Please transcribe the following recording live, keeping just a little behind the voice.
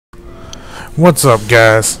What's up,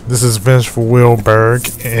 guys? This is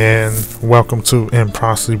Vengefulwilberg, and welcome to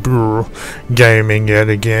Impossible Gaming yet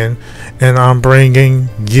again. And I'm bringing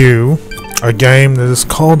you a game that is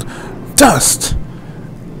called Dust.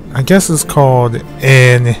 I guess it's called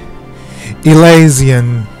an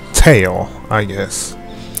Elysian Tale, I guess.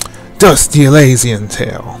 Dust the Elysian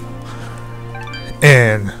Tale.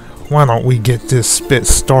 And why don't we get this bit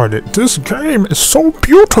started? This game is so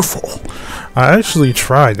beautiful. I actually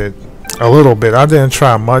tried it a little bit. I didn't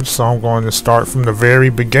try much, so I'm going to start from the very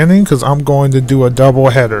beginning because I'm going to do a double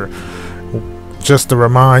header. Just to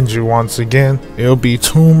remind you once again, it'll be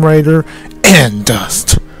Tomb Raider and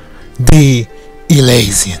Dust the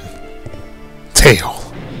Elysian Tale.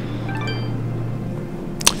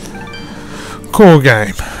 Cool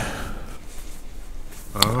game.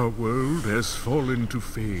 Our world has fallen to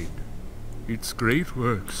fade, its great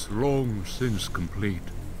works long since complete,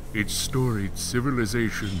 its storied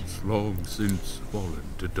civilizations long since fallen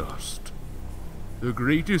to dust. The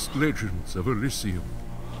greatest legends of Elysium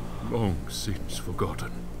long since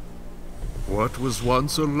forgotten. What was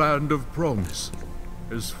once a land of promise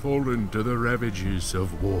has fallen to the ravages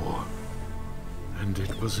of war. And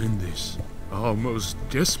it was in this, our most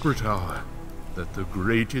desperate hour, that the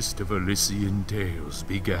greatest of Elysian tales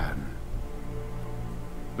began.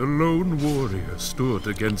 The lone warrior stood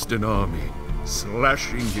against an army,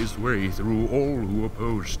 slashing his way through all who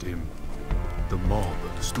opposed him. The mob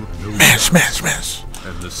stood no chance,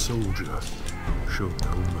 and the soldier showed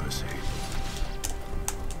no mercy.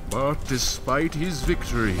 But despite his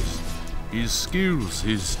victories, his skills,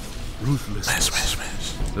 his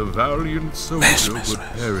ruthlessness, the valiant soldier would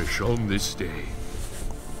perish on this day.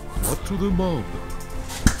 Not to the mob,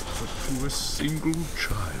 but to a single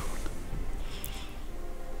child.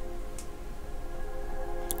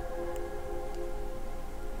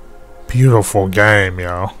 Beautiful game,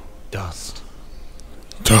 yo. Dust.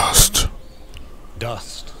 Dust.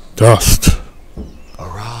 Dust. Dust.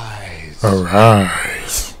 Arise.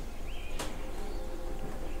 Arise.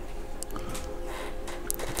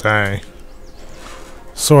 Dang.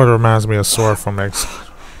 Sword reminds me of Sword from X.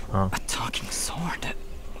 A talking sword?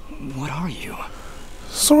 What are you?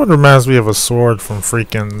 Sword reminds me of a sword from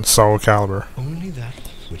freaking Soul Calibur. Only that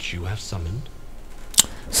which you have summoned.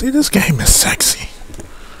 See, this game is sexy.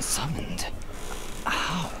 Summoned?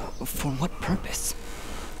 How? For what purpose?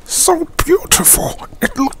 So beautiful.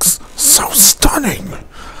 It looks so stunning.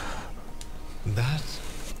 That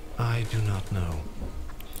I do not know.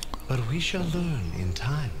 But we shall learn in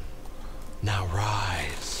time. Now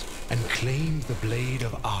rise and claim the blade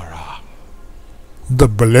of Ara. The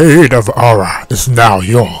blade of Ara is now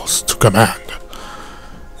yours to command.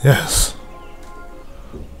 Yes.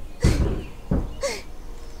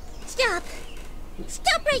 Stop!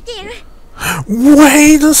 Stop right there!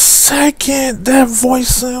 Wait a second. That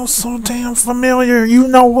voice sounds so damn familiar. You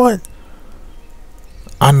know what?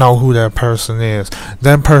 I know who that person is.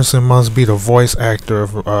 That person must be the voice actor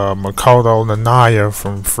of Makoto Nanaya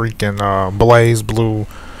from freaking Blaze Blue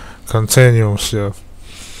Continuum Shift.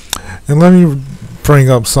 And let me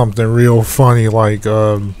bring up something real funny, like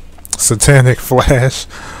Satanic Flash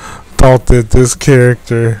thought that this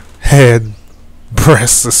character had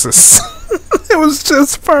breasts. It was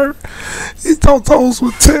just fur. He thought those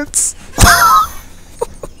were tits.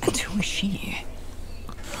 And who is she?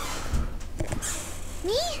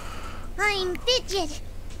 Me? I'm Fidget,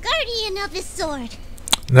 guardian of the sword.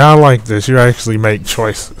 Now I like this. You actually make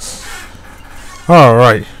choices.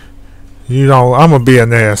 Alright. You don't. I'm gonna be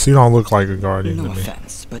an ass. You don't look like a guardian to No me.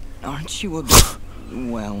 offense, but aren't you a bit,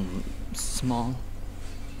 well, small?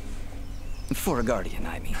 For a guardian,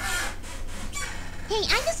 I mean. Hey,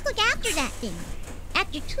 I just look after that thing.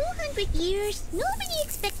 After 200 years, nobody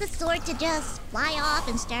expects the sword to just fly off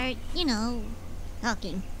and start, you know,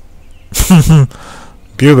 talking.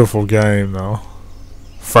 Beautiful game, though.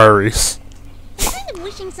 Furries. I'm kind of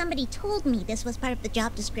wishing somebody told me this was part of the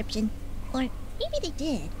job description. Or maybe they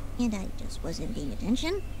did, and I just wasn't paying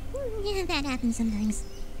attention. Yeah, that happens sometimes.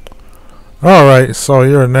 Alright, so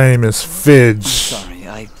your name is Fidge. Sorry,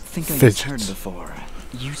 I think I Fidget. misheard before.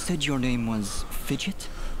 You said your name was Fidget?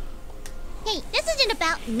 Hey, this isn't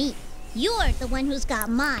about me. You're the one who's got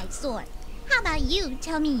my sword. How about you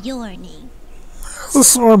tell me your name? Does the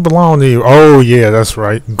sword belong to you? Oh, yeah, that's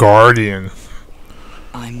right. Guardian.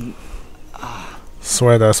 I'm...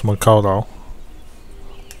 Swear that's Makoto.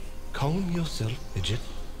 Calm yourself, Fidget.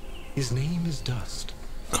 His name is Dust.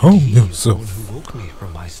 Calm He is the yourself. one who woke me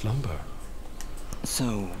from my slumber.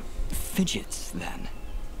 So, Fidgets, then.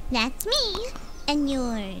 That's me. And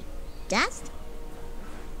you're Dust?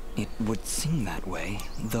 It would seem that way,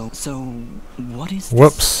 though. So, what is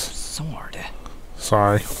Whoops. this sword.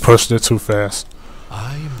 Sorry, pushed it too fast.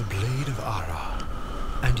 I am the blade of Ara,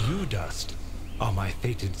 and you, Dust, are my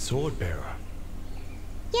fated sword bearer.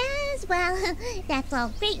 Yes, well, that's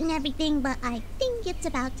all great and everything, but I think it's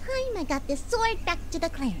about time I got this sword back to the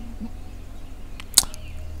clan.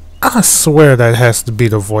 I swear that has to be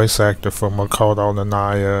the voice actor for Makoto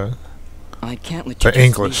Nanaya. I can't let you The just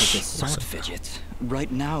English. leave with this sword, Fidget.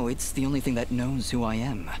 Right now, it's the only thing that knows who I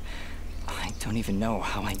am. I don't even know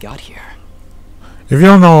how I got here. If you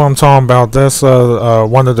don't know what I'm talking about, that's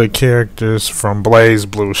one of the characters from Blaze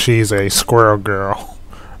Blue. She's a squirrel girl.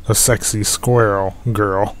 A sexy squirrel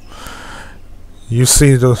girl. You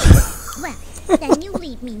see the... Well, then you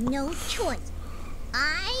leave me no choice.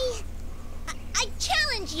 I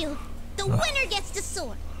challenge you. The winner gets the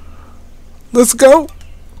sword. Let's go!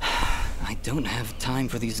 I don't have time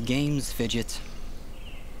for these games, Fidget.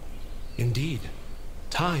 Indeed,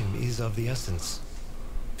 time is of the essence.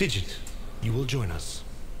 Fidget, you will join us.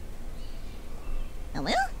 I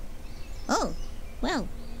will? Oh, well,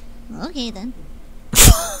 okay then.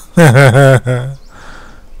 Come,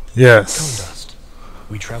 Yes. Dust.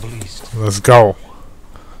 We travel east. Let's go.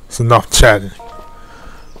 It's enough chatting.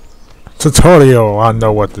 Tutorial, I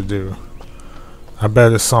know what to do. I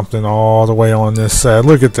bet it's something all the way on this side.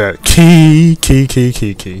 Look at that. Key.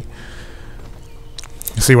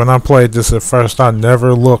 You see, when I played this at first, I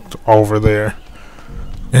never looked over there.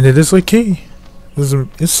 And it is a key.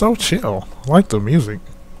 It's so chill. I like the music.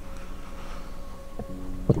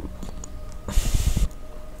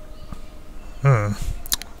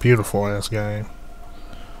 Beautiful ass game.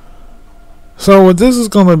 So what this is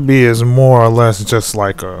going to be is more or less just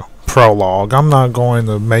like a prologue. I'm not going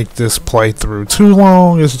to make this playthrough too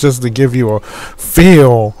long. It's just to give you a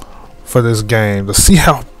feel for this game, to see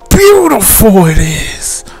how beautiful it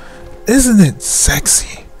is. Isn't it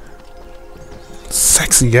sexy?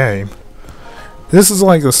 Sexy game. This is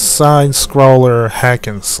like a side scroller hack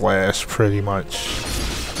and slash pretty much.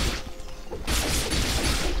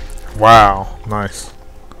 Wow, nice.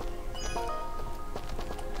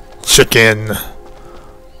 Chicken.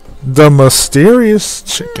 The mysterious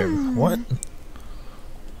chicken. What?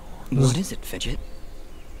 What is it, Fidget?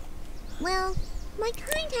 Well, my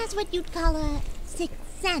kind has what you'd call a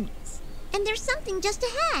sixth sense. And there's something just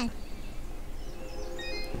ahead.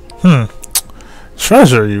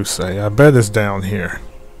 Treasure, you say? I bet it's down here.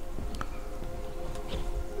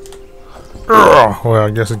 Ugh, well,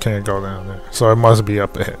 I guess it can't go down there. So it must be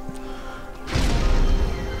up ahead.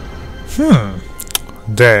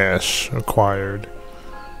 Dash acquired.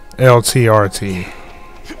 LTRT.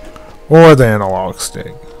 Or the analog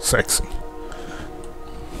stick. Sexy.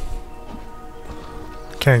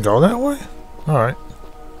 Can't go that way? Alright.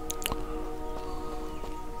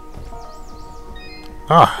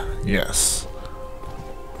 Ah, yes.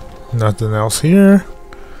 Nothing else here.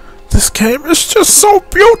 This game is just so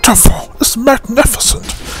beautiful. It's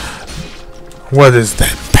magnificent. What is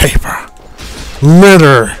that paper?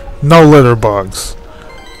 Litter. No litter bugs.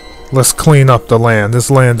 Let's clean up the land.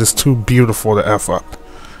 This land is too beautiful to F up.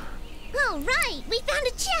 Oh, right. We found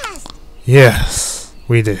a chest. Yes,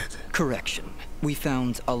 we did. Correction. We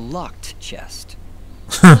found a locked chest.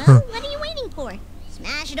 Well, what are you waiting for?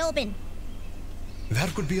 Smash it open.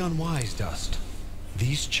 That would be unwise, Dust.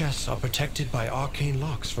 These chests are protected by arcane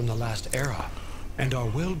locks from the last era, and are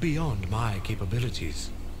well beyond my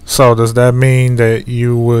capabilities. So does that mean that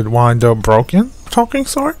you would wind up broken, talking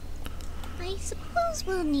sword? I suppose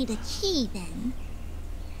we'll need a key then.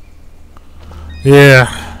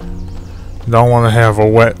 Yeah. Don't want to have a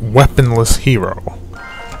weaponless hero.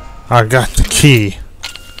 I got the key.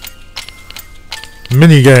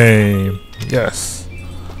 Minigame. Yes.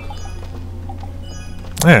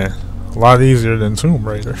 Man, a lot easier than Tomb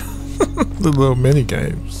Raider. The little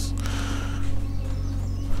minigames.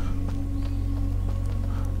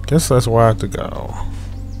 Guess that's where I have to go.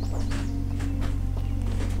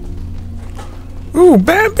 Ooh,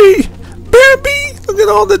 Bambi! Bambi! Look at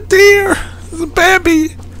all the deer! There's a Bambi!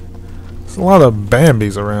 There's a lot of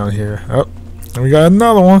Bambis around here. Oh, and we got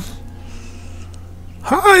another one.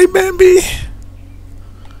 Hi, Bambi!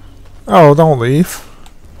 Oh, don't leave.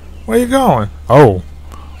 Where you going? Oh,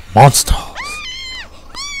 monsters.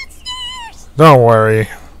 Don't worry.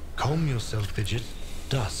 Calm yourself, Fidget.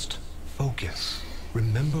 Dust. Focus.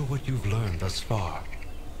 Remember what you've learned thus far.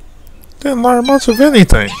 Didn't learn much of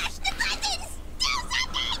anything.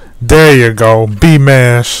 There you go. Be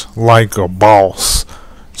mash like a boss.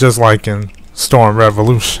 Just like in Storm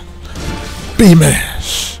Revolution. Be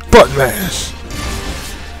mash. Butt mash.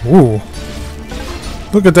 Ooh.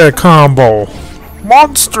 Look at that combo.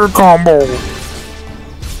 Monster combo.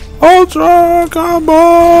 Ultra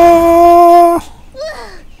combo!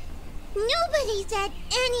 Nobody said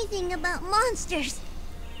anything about monsters.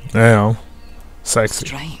 Damn. Sexy.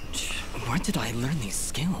 Strange. Where did I learn these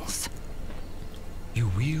skills? You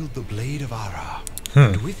wield the blade of Ara,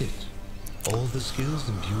 and with it, all the skills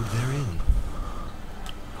imbued therein.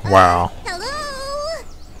 Wow. Hello?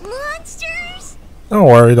 Monsters? Don't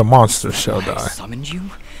worry, the monster shall I die. summoned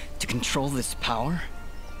you to control this power?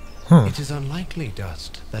 It is unlikely,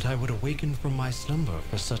 Dust, that I would awaken from my slumber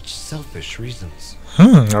for such selfish reasons.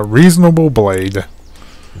 A reasonable blade.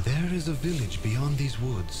 There is a village beyond these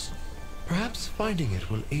woods. Perhaps finding it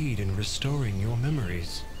will aid in restoring your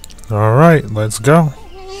memories. Alright, let's go.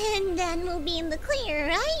 And then we'll be in the clear,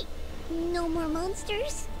 right? No more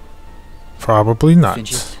monsters? Probably not.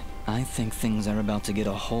 Fidget, I think things are about to get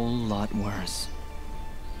a whole lot worse.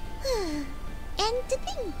 And to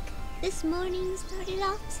think, this morning started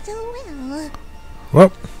off so well.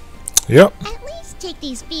 Well, yep. At least take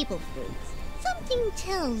these feeble fruits. Something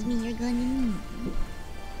tells me you're gonna need them.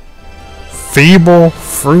 Feeble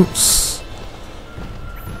fruits.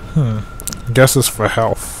 Guess it's for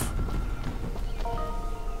health.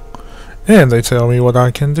 And they tell me what I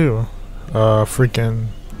can do. Freaking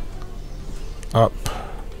up.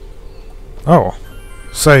 Oh,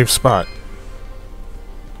 save spot.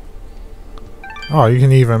 Oh, you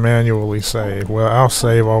can even manually save. Well, I'll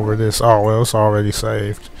save over this. Oh, well, it's already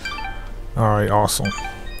saved. Alright, awesome.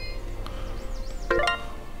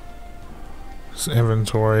 It's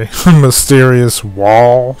inventory. Mysterious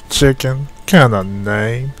wall chicken. Kind of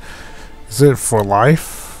name. Is it for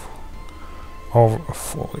life? Over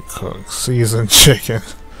fully cooked. Seasoned chicken.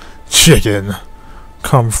 Chicken.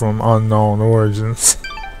 Come from unknown origins.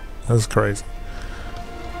 That's crazy.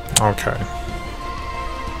 Okay.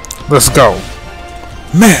 Let's go.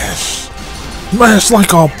 Mash! Mash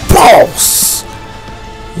like a boss!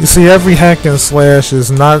 You see, every hack and slash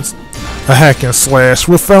is not a hack and slash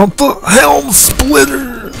without the helm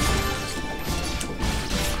splitter!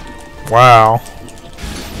 Wow.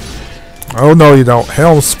 Oh no you don't.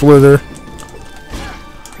 Helm splitter.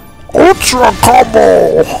 Ultra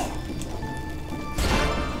combo!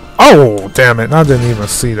 Oh, damn it. I didn't even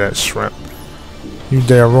see that shrimp. You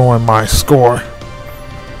dare ruin my score.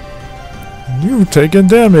 You've taken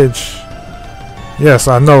damage. Yes,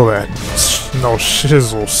 I know that. No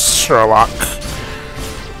shizzle, Sherlock.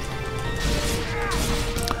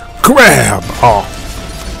 Grab! Oh.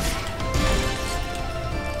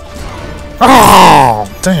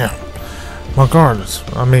 Oh, damn. My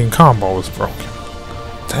combo is broken.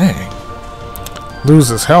 Dang.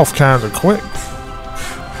 Loses health kinda quick.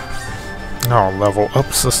 Oh, level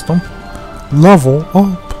up system. Level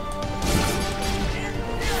up.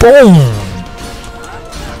 Boom!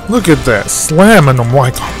 Look at that, slamming them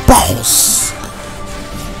like a boss.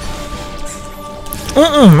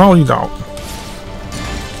 No you don't.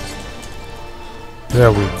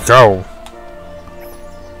 There we go.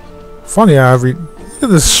 Funny how look at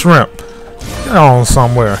this shrimp. Get on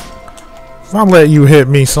somewhere. If I let you hit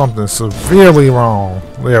me something severely wrong.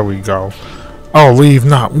 There we go. Oh, leave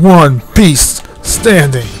not one beast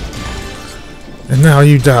standing. And now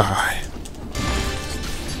you die.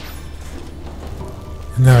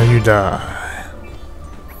 Now you die.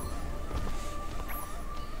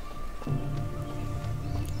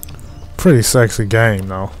 Pretty sexy game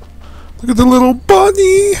though. Look at the little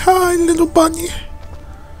bunny. Hi, little bunny.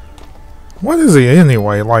 What is he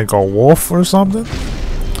anyway? Like a wolf or something?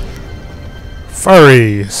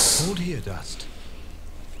 Furries. Hold here, Dust.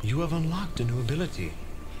 You have unlocked a new ability.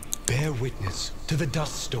 Bear witness to the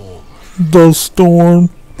dust storm. The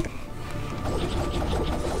storm.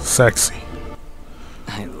 Sexy.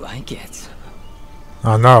 I like it.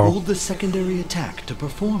 I know. Hold the secondary attack to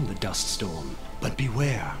perform the dust storm. But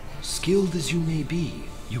beware, skilled as you may be,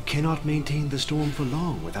 you cannot maintain the storm for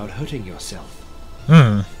long without hurting yourself.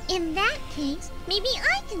 In that case, maybe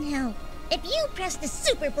I can help. If you press the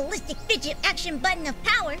super ballistic fidget action button of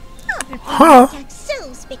power, I'll perform an attack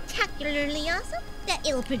so spectacularly awesome that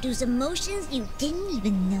it'll produce emotions you didn't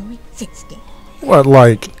even know existed. What,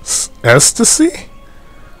 like ecstasy?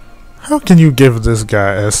 How can you give this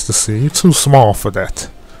guy ecstasy? You're too small for that.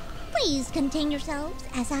 Please contain yourselves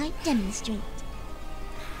as I demonstrate.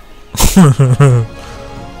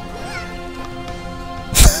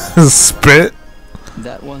 Spit?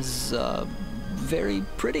 That was, very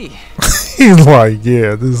pretty. He's like,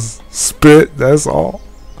 yeah, this spit, that's all.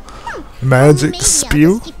 Magic Maybe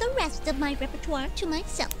spew? I'll just keep the rest of my repertoire to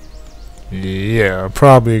myself. Yeah,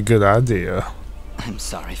 probably a good idea. I'm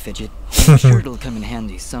sorry, Fidget. I'm sure it'll come in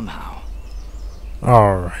handy somehow.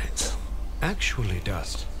 Alright. Actually,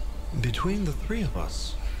 Dust, between the three of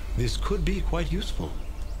us, This could be quite useful.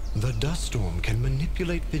 The dust storm can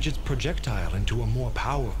manipulate Fidget's projectile into a more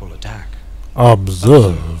powerful attack.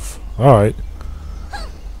 Observe. Alright.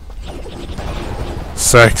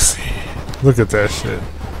 Sexy. Look at that shit.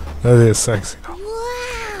 That is sexy.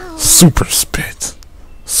 Wow. Super spit.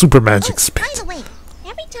 Super magic By spit. the way,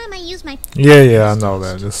 every time I use my Yeah, I know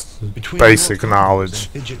that. Just Between basic your powers knowledge.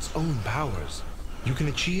 and Fidget's own powers, you can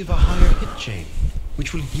achieve a higher hit chain,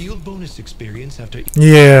 which will yield bonus experience after each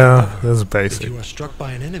Yeah, that's if basic. you are struck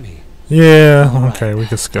by an enemy. Yeah, Alright, okay, we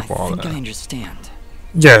can skip all I think I that. understand.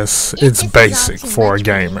 Yes, If it's this is basic all too for a much for you,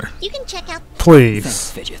 gamer. You can check out Thanks,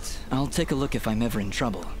 Please. Fidget. I'll take a look if I'm ever in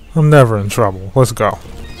trouble. I'm never in trouble. Let's go.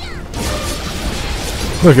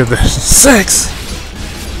 Look at this. 6!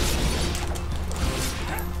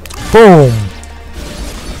 Boom!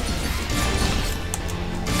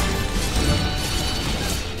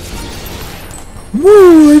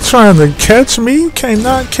 Woo! They trying to catch me?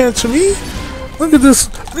 Cannot catch me? Look at this.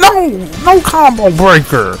 No! No combo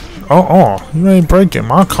breaker! You ain't breaking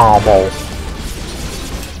my combo.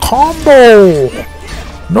 Combo!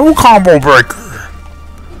 No combo breaker!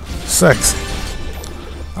 Sexy.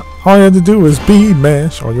 All you had to do was B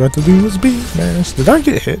mash. All you had to do was B mash. Did I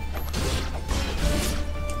get hit?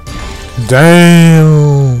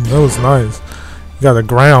 Damn! That was nice. You got a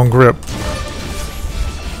ground grip.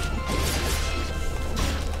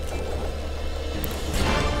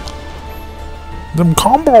 Them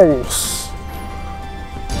combos!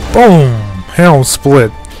 Boom! Helm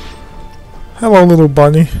split. Hello, little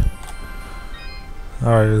bunny.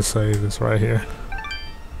 Alright, let's save this right here.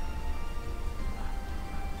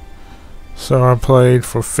 So I played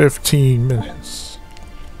for 15 minutes.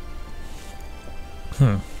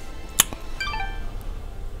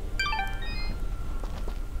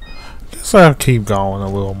 Guess I'll keep going a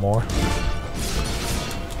little more.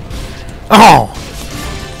 Oh!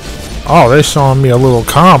 Oh, they're showing me a little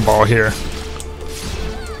combo here.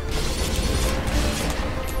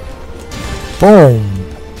 Boom!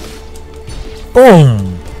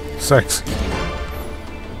 Boom! Sexy.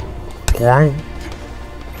 Boing.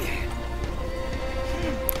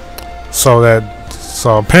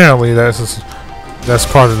 So apparently that's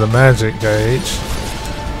part of the magic gauge.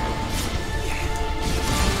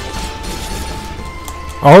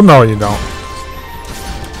 Oh no, you don't.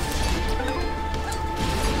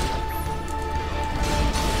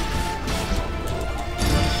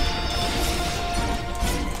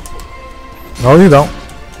 No, you don't.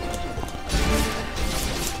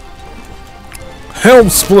 Helm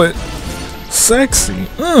split. Sexy.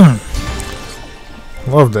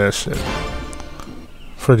 Love that shit.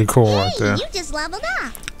 Pretty cool right there. you just leveled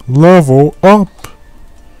up. Level up.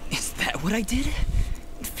 Is that what I did?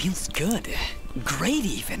 It feels good. Great,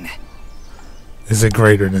 even. Is it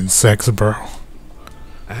greater than sex, bro?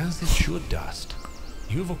 As it should, Dust.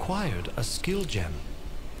 You've acquired a skill gem.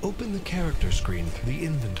 Open the character screen through the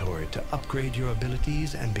inventory to upgrade your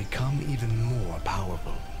abilities and become even more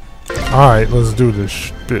powerful. Alright, let's do this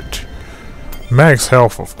shit. Max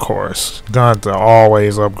health, of course. Got to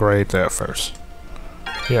always upgrade that first.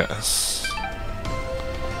 Yes.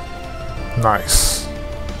 Nice.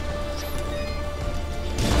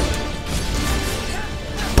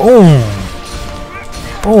 Boom.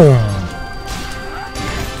 Boom.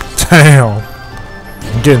 Damn.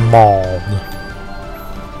 I'm getting mauled.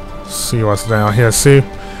 See what's down here. See?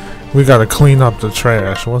 We gotta clean up the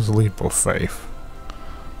trash. What's leap of faith?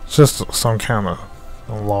 Just some kind of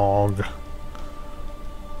log.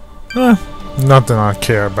 Nothing I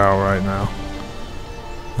care about right now.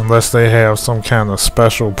 Unless they have some kind of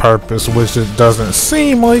special purpose, which it doesn't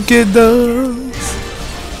seem like it does.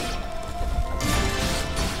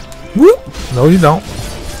 Whoop! No, you don't.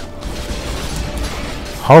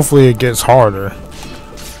 Hopefully it gets harder.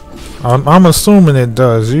 I'm assuming it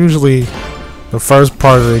does. Usually the first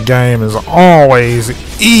part of the game is always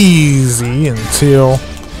easy until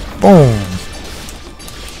boom.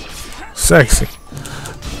 Sexy.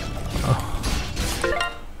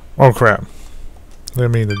 Oh crap.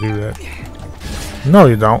 Didn't mean to do that. No,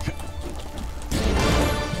 you don't.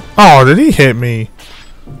 Oh, did he hit me?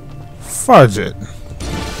 Fudge it.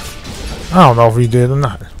 I don't know if he did or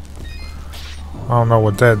not. I don't know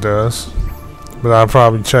what that does. But I'll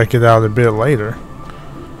probably check it out a bit later.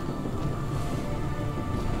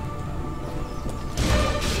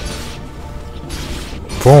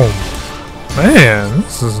 Boom. Man,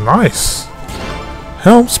 this is nice.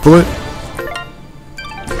 Helm split.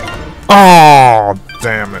 Oh,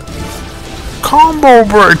 damn it. Combo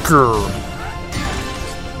breaker.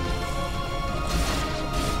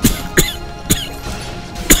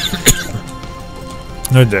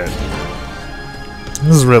 They're dead.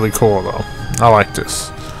 This is really cool though. I like this.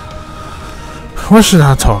 What should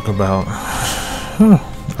I talk about?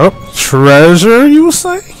 Oh, treasure, you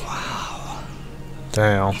say? Wow.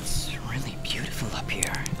 Damn. It's really beautiful up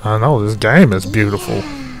here. I know, this game is beautiful.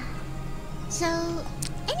 Yeah. So,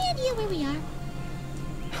 any idea where we are?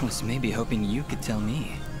 I was maybe hoping you could tell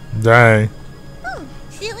me. Dang. Oh,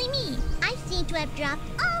 silly me. I seem to have dropped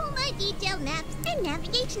all my detailed maps and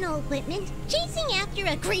navigational equipment chasing after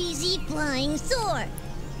a crazy flying sword.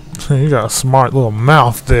 You got a smart little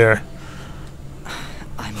mouth there.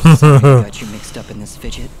 I'm sorry I got you mixed up in this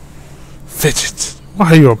fidget. Fidget.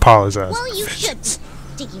 Why you apologize? Well, you shouldn't.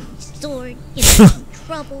 Digging my sword, getting me in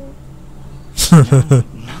trouble. Now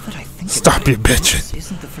that I think Stop about your it, bitching. This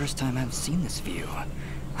isn't the first time I've seen this view.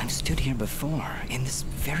 I've stood here before, in this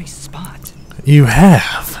very spot. You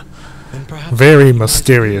have. Then perhaps Very you might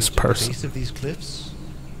mysterious be at the person. base of these cliffs?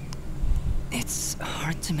 It's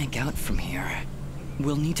hard to make out from here.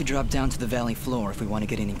 We'll need to drop down to the valley floor if we want to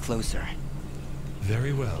get any closer.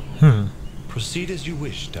 Very well. Proceed as you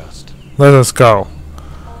wish, Dust. Let us go.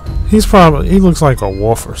 He looks like a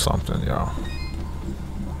wolf or something, y'all.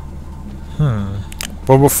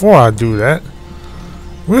 But before I do that,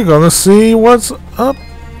 we're gonna see what's up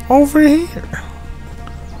over here.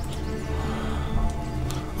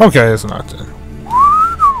 Okay, it's not there.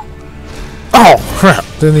 Oh crap!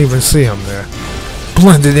 Didn't even see him there.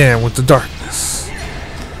 Blended in with the darkness.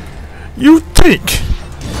 You think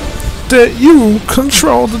that you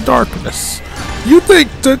control the darkness. You think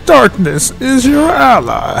the darkness is your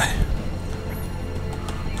ally.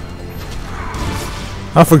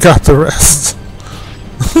 I forgot the rest.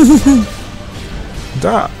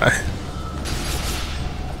 Die.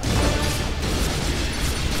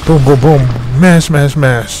 Boom, boom, boom. Mash, mash,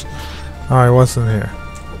 mash. Alright, what's in here?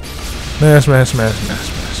 Mash, mash, mash, mash,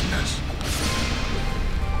 mash, mash.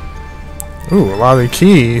 Ooh, a lot of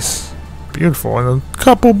keys. Beautiful. And a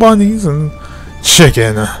couple bunnies and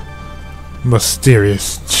chicken.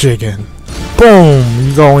 Mysterious chicken. Boom!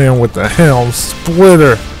 You go in with the helm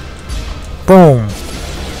splitter. Boom.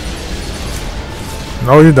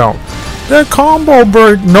 No, you don't. That combo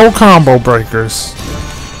break. No combo breakers.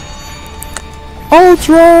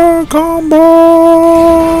 Ultra combo!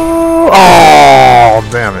 Oh,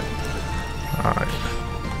 damn it. Alright.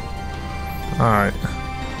 Alright.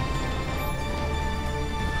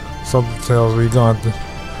 Something tells me going to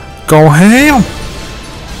go ham!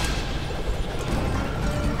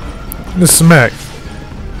 This smack.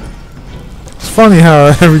 It's funny how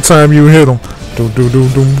every time you hit him, do do do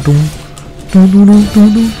do do do do do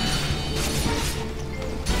do do.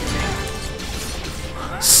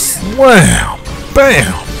 Slam!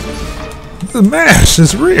 Bam! The mash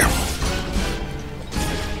is real.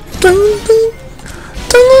 Dun, dun,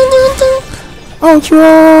 dun, dun, dun.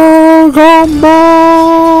 Ultra combo!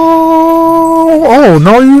 Oh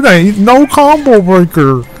no, you ain't no combo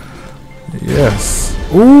breaker. Yes.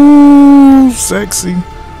 Ooh, sexy.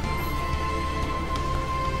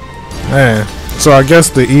 Man, so I guess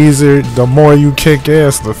the more you kick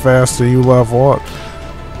ass, the faster you level up.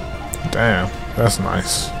 Damn, that's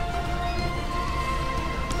nice.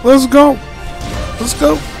 Let's go. Let's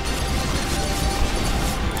go.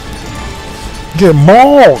 Get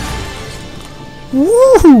mauled.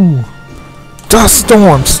 Woohoo! Dust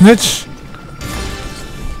storm, snitch.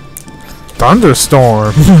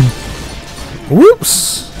 Thunderstorm.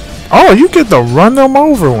 Whoops! Oh, you get to run them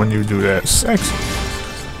over when you do that. Sexy.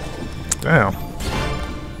 Damn.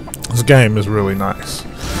 This game is really nice.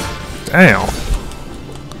 Damn.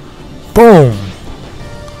 Boom.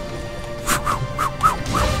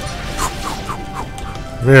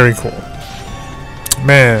 Very cool.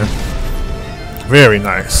 Man. Very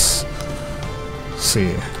nice. Let's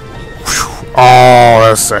see. Oh,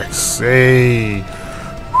 that's sexy.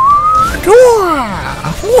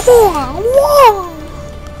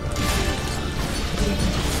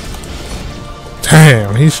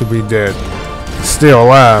 Damn, he should be dead. He's still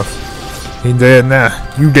alive. He dead now.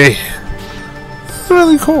 You dead. It's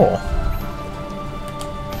really cool.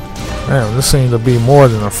 Damn, this seemed to be more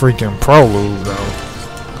than a freaking prologue, though.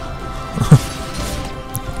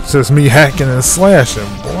 It's just me hacking and slashing,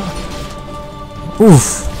 boy.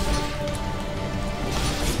 Oof.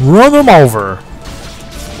 Run him over.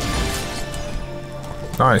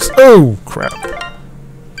 Nice. Oh, crap.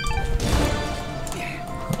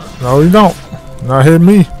 No, you don't. Not hit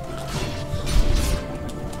me.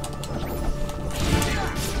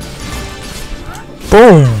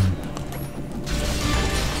 Boom.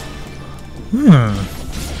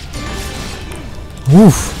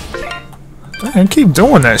 Oof. Dang, keep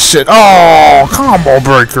doing that shit. Oh, combo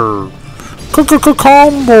breaker.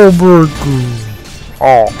 Combo breaker.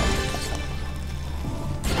 Oh.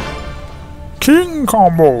 King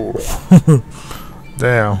combo.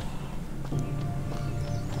 Damn.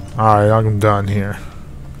 Alright, I'm done here.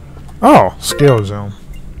 Oh, skill zone.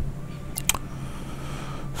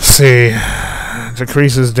 See.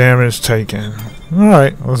 Decreases damage taken.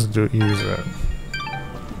 Alright, let's use that.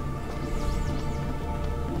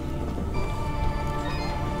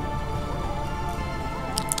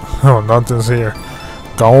 Oh, nothing's here.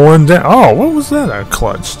 Going down. Oh, what was that I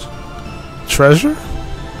clutched? Treasure?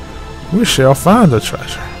 We shall find the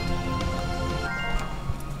treasure.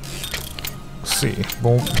 Let's see.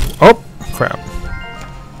 Boom. Oh, crap.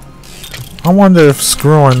 I wonder if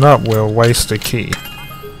screwing up will waste a key.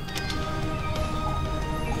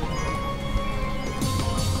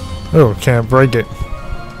 Oh, can't break it.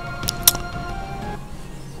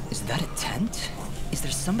 Is that a tent? Is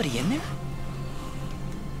there somebody in there?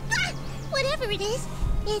 Ah, whatever it is,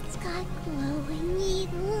 it's got glowing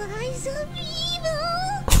evil eyes of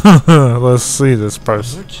evil. Let's see this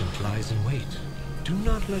person. The merchant lies in wait. Do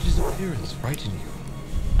not let his appearance frighten you.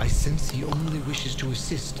 I sense he only wishes to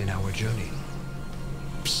assist in our journey.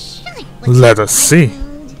 Psh, Let us see.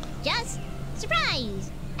 Just surprise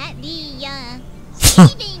at the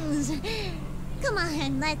savings. Come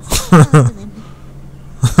on, let's talk to him.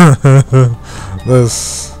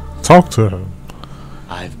 Let's talk to him.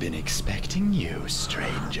 I've been expecting you,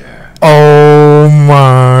 stranger. Oh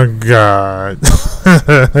my god.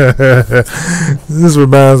 This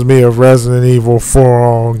reminds me of Resident Evil 4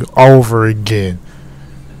 all over again.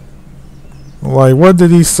 Like, what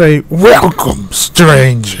did he say? Welcome,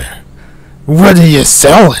 stranger. What are you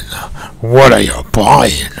selling? What are you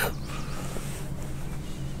buying?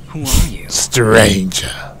 Who are you?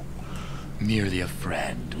 Stranger. Merely a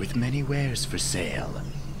friend with many wares for sale.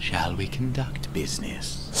 Shall we conduct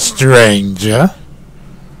business? Stranger.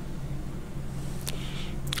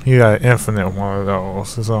 You got an infinite one of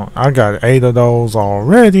those. So I got 8 of those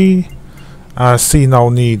already. I see no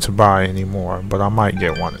need to buy anymore, but I might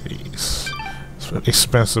get one of these. It's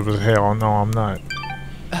expensive as hell. No, I'm not.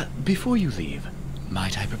 Before you leave,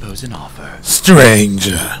 might I propose an offer?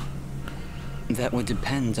 Stranger. That would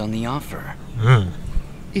depend on the offer.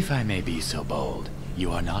 If I may be so bold,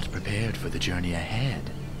 you are not prepared for the journey ahead.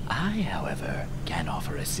 I, however, can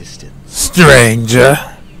offer assistance. Stranger.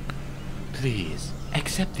 Please,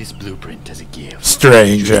 accept this blueprint as a gift.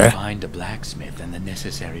 Stranger. Should you find a blacksmith and the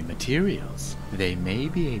necessary materials, they may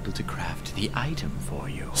be able to craft the item for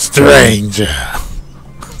you. Stranger.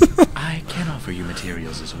 I can offer you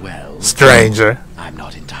materials as well. Stranger. I'm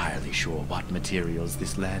not entirely sure what materials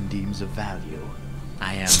this land deems of value.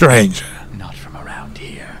 I am Stranger. not from around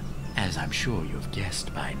here, as I'm sure you've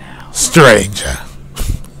guessed by now. Stranger.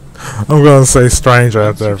 I'm gonna say stranger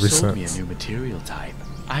Once after you've every sold me a sentence. new material type,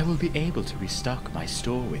 I will be able to restock my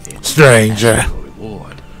store with it. Stranger. As your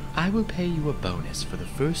reward, I will pay you a bonus for the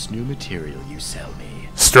first new material you sell me.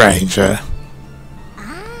 Stranger.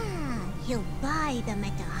 Ah, he'll buy them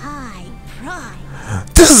at a high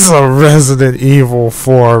price. This is a Resident Evil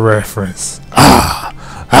 4 reference. Ah,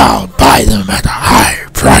 I'll buy them at a high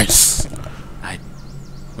price.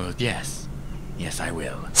 Well, yes. Yes, I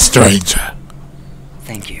will. Stranger.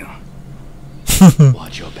 Thank you.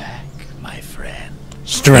 Watch your back, my friend.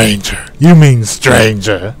 Stranger. You mean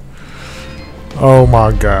stranger. Oh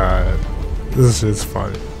my god. This is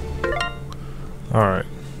funny. Alright.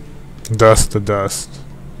 Dust to dust.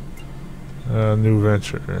 New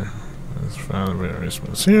venture. Let's find various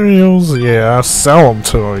materials. Yeah, I'll sell them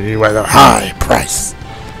to you at a high price.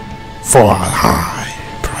 For a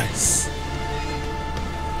high price.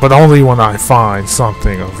 But only when I find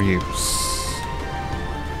something of use.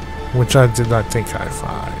 Which I did not think I'd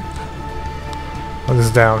find. What is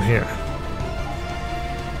down here?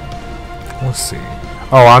 Let's see.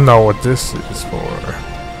 Oh, I know what this is for.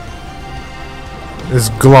 It's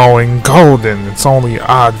glowing golden. It's only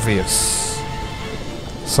obvious.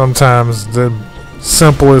 Sometimes the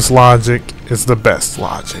simplest logic is the best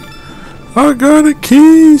logic. I got a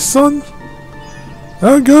key, son.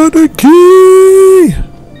 I got a key.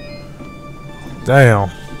 Damn.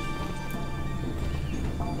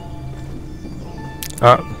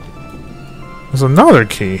 There's another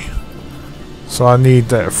key. So I need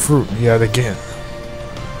that fruit yet again.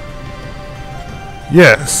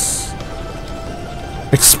 Yes.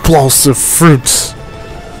 Explosive fruits.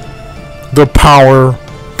 The power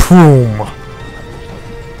prune.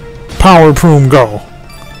 Power prune go.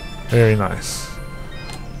 Very nice.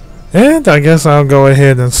 And I guess I'll go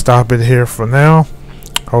ahead and stop it here for now.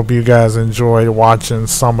 Hope you guys enjoyed watching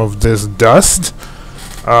some of this dust.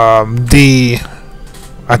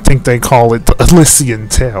 I think they call it the Elysian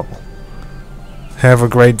tale. Have a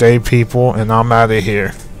great day, people, and I'm out of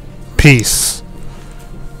here. Peace.